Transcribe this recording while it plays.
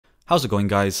How's it going,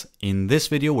 guys? In this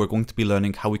video we're going to be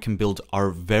learning how we can build our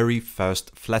very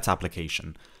first Flet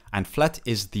application. And Flet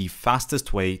is the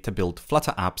fastest way to build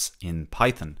Flutter apps in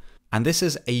Python. And this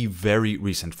is a very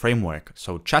recent framework,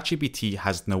 so ChatGPT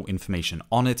has no information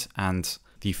on it, and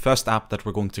the first app that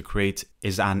we're going to create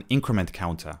is an increment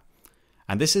counter.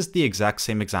 And this is the exact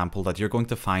same example that you're going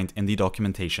to find in the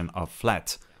documentation of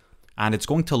Flet. And it's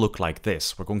going to look like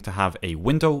this. We're going to have a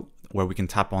window where we can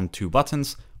tap on two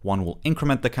buttons. One will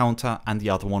increment the counter and the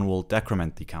other one will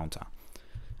decrement the counter.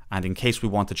 And in case we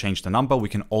want to change the number, we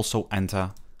can also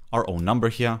enter our own number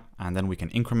here, and then we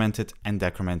can increment it and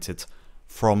decrement it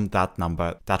from that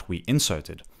number that we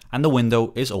inserted. And the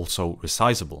window is also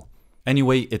resizable.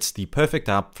 Anyway, it's the perfect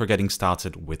app for getting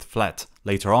started with Flet.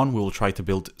 Later on, we will try to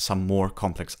build some more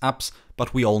complex apps,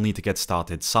 but we all need to get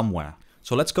started somewhere.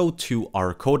 So let's go to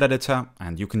our code editor,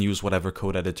 and you can use whatever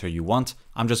code editor you want.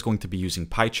 I'm just going to be using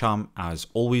PyCharm as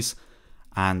always.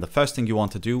 And the first thing you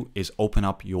want to do is open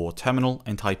up your terminal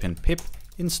and type in pip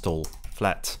install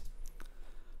Flet.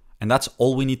 And that's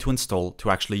all we need to install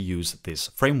to actually use this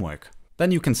framework.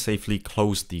 Then you can safely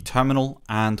close the terminal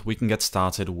and we can get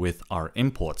started with our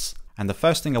imports. And the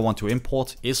first thing I want to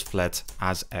import is Flet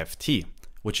as FT,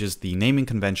 which is the naming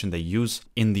convention they use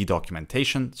in the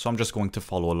documentation. So I'm just going to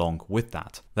follow along with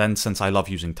that. Then, since I love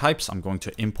using types, I'm going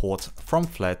to import from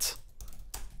Flet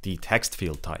the text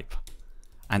field type,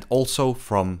 and also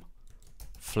from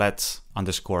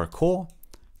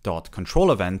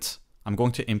flet_core.control event, I'm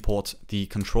going to import the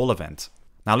control event.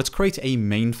 Now let's create a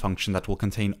main function that will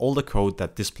contain all the code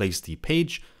that displays the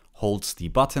page, holds the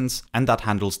buttons, and that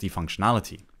handles the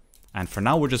functionality. And for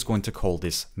now, we're just going to call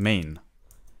this main.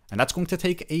 And that's going to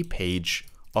take a page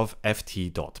of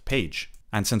ft.page.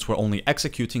 And since we're only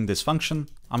executing this function,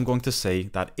 I'm going to say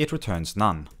that it returns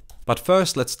none. But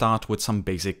first, let's start with some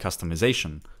basic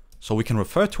customization. So we can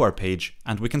refer to our page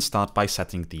and we can start by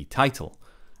setting the title.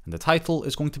 And the title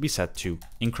is going to be set to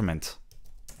increment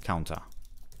counter.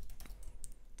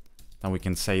 Then we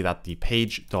can say that the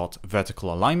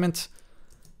page.vertical alignment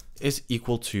is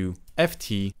equal to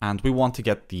ft, and we want to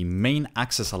get the main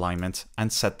axis alignment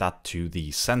and set that to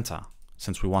the center,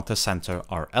 since we want to center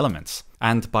our elements.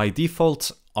 And by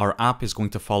default, our app is going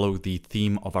to follow the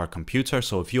theme of our computer.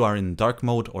 So if you are in dark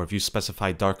mode, or if you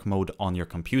specify dark mode on your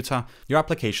computer, your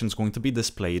application is going to be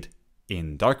displayed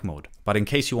in dark mode. But in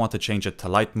case you want to change it to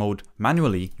light mode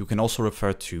manually, you can also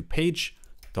refer to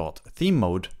page.theme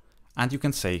mode, and you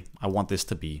can say, I want this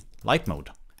to be light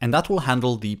mode. And that will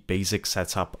handle the basic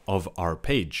setup of our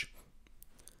page.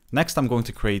 Next, I'm going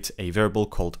to create a variable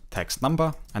called text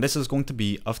number, and this is going to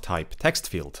be of type text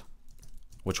field,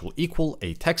 which will equal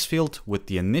a text field with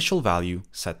the initial value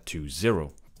set to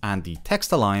 0. And the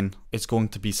text align is going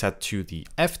to be set to the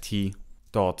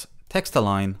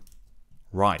ft.textalign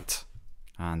right.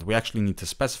 And we actually need to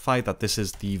specify that this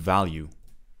is the value.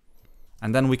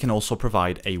 And then we can also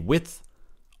provide a width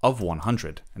of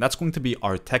 100, and that's going to be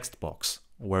our text box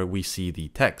where we see the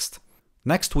text.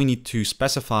 Next, we need to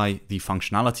specify the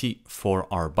functionality for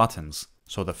our buttons.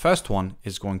 So the first one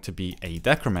is going to be a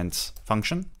decrement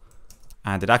function,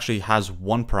 and it actually has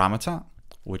one parameter,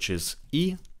 which is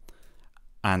E,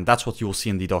 and that's what you will see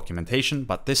in the documentation,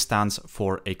 but this stands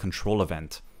for a control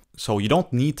event. So you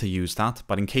don't need to use that,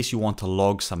 but in case you want to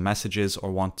log some messages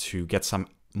or want to get some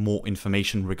more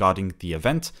information regarding the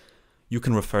event, you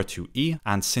can refer to E,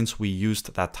 and since we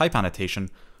used that type annotation,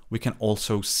 we can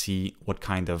also see what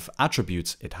kind of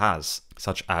attributes it has,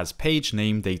 such as page,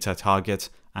 name, data, target,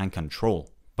 and control.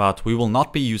 But we will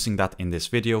not be using that in this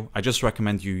video. I just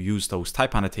recommend you use those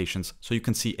type annotations so you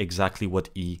can see exactly what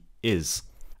E is.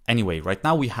 Anyway, right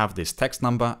now we have this text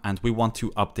number and we want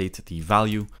to update the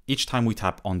value each time we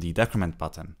tap on the decrement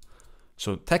button.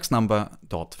 So text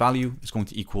number.value is going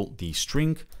to equal the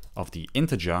string of the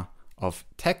integer of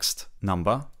text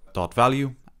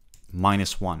number.value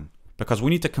 -1. Because we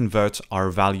need to convert our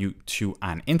value to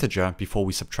an integer before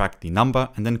we subtract the number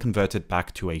and then convert it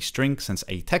back to a string, since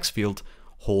a text field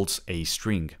holds a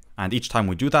string. And each time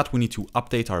we do that, we need to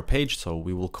update our page. So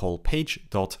we will call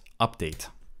page.update.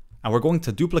 And we're going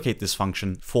to duplicate this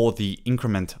function for the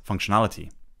increment functionality.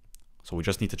 So we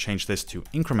just need to change this to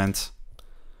increment.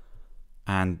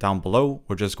 And down below,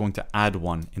 we're just going to add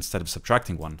one instead of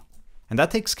subtracting one. And that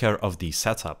takes care of the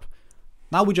setup.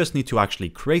 Now we just need to actually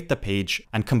create the page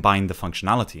and combine the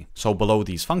functionality. So below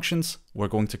these functions, we're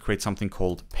going to create something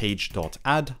called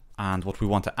page.add. And what we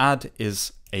want to add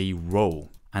is a row.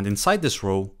 And inside this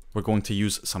row, we're going to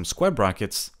use some square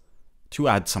brackets to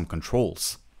add some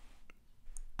controls.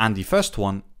 And the first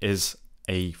one is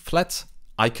a Flet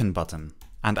icon button.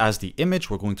 And as the image,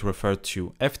 we're going to refer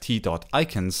to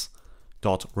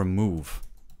ft.icons.remove.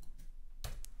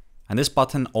 And this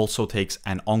button also takes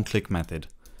an onClick method,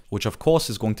 which of course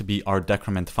is going to be our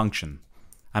decrement function.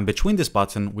 And between this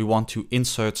button, we want to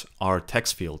insert our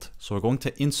text field. So we're going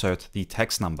to insert the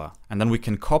text number. And then we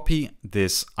can copy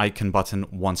this icon button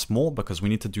once more because we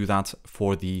need to do that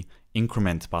for the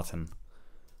increment button.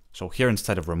 So here,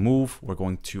 instead of remove, we're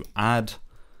going to add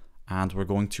and we're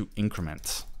going to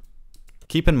increment.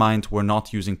 Keep in mind, we're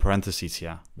not using parentheses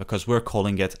here because we're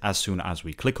calling it as soon as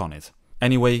we click on it.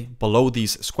 Anyway, below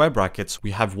these square brackets, we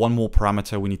have one more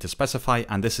parameter we need to specify,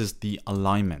 and this is the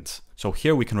alignment. So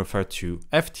here we can refer to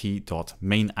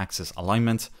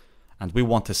ft.main-axis-alignment, and we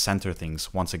want to center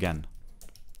things once again,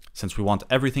 since we want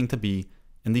everything to be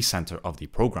in the center of the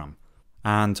program.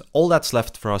 And all that's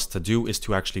left for us to do is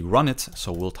to actually run it.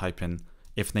 So we'll type in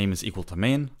if name is equal to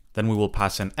main, then we will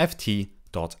pass in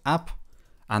ft.app,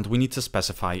 and we need to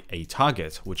specify a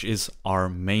target, which is our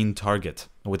main target.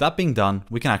 And with that being done,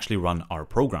 we can actually run our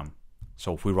program.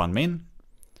 So if we run main,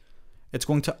 it's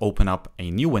going to open up a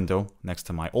new window next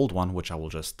to my old one, which I will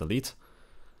just delete.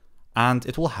 And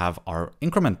it will have our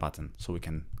increment button. So we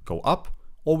can go up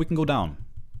or we can go down.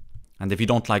 And if you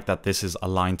don't like that this is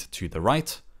aligned to the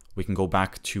right, we can go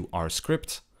back to our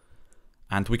script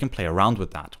and we can play around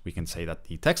with that. We can say that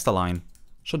the text align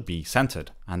should be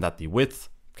centered and that the width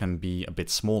can be a bit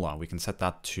smaller. We can set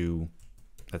that to,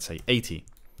 let's say, 80.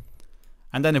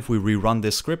 And then if we rerun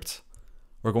this script,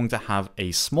 we're going to have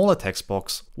a smaller text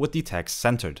box with the text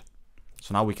centered.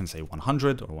 So now we can say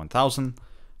 100 or 1000,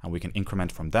 and we can increment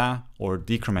from there or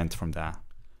decrement from there.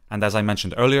 And as I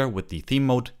mentioned earlier with the theme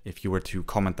mode, if you were to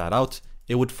comment that out,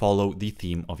 it would follow the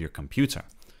theme of your computer.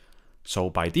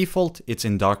 So by default, it's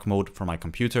in dark mode for my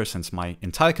computer since my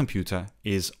entire computer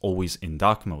is always in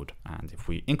dark mode. And if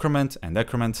we increment and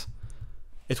decrement,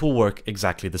 it will work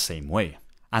exactly the same way.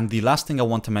 And the last thing I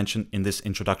want to mention in this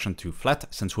introduction to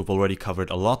Flet, since we've already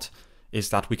covered a lot, is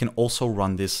that we can also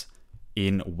run this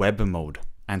in web mode.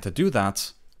 And to do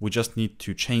that, we just need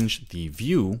to change the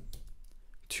view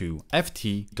to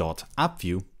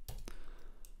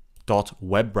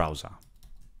ft.appview.webbrowser.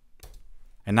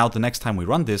 And now the next time we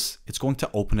run this, it's going to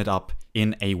open it up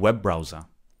in a web browser.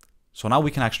 So now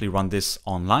we can actually run this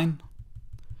online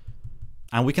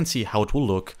and we can see how it will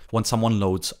look when someone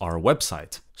loads our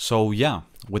website. So yeah,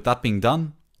 with that being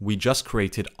done, we just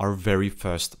created our very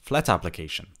first Flet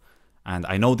application. And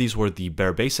I know these were the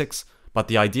bare basics, but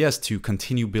the idea is to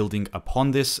continue building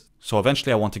upon this. So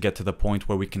eventually I want to get to the point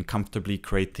where we can comfortably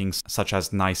create things such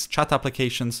as nice chat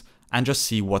applications and just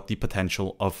see what the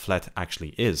potential of Flet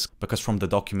actually is. Because from the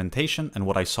documentation and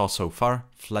what I saw so far,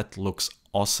 Flet looks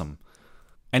awesome.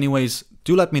 Anyways,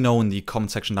 do let me know in the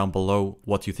comment section down below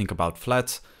what you think about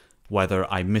Flet, whether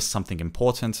I missed something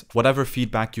important. Whatever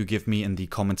feedback you give me in the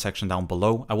comment section down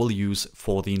below, I will use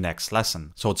for the next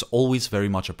lesson. So it's always very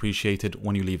much appreciated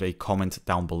when you leave a comment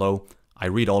down below. I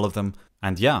read all of them.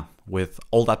 And yeah, with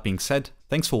all that being said,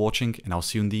 thanks for watching and I'll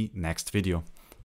see you in the next video.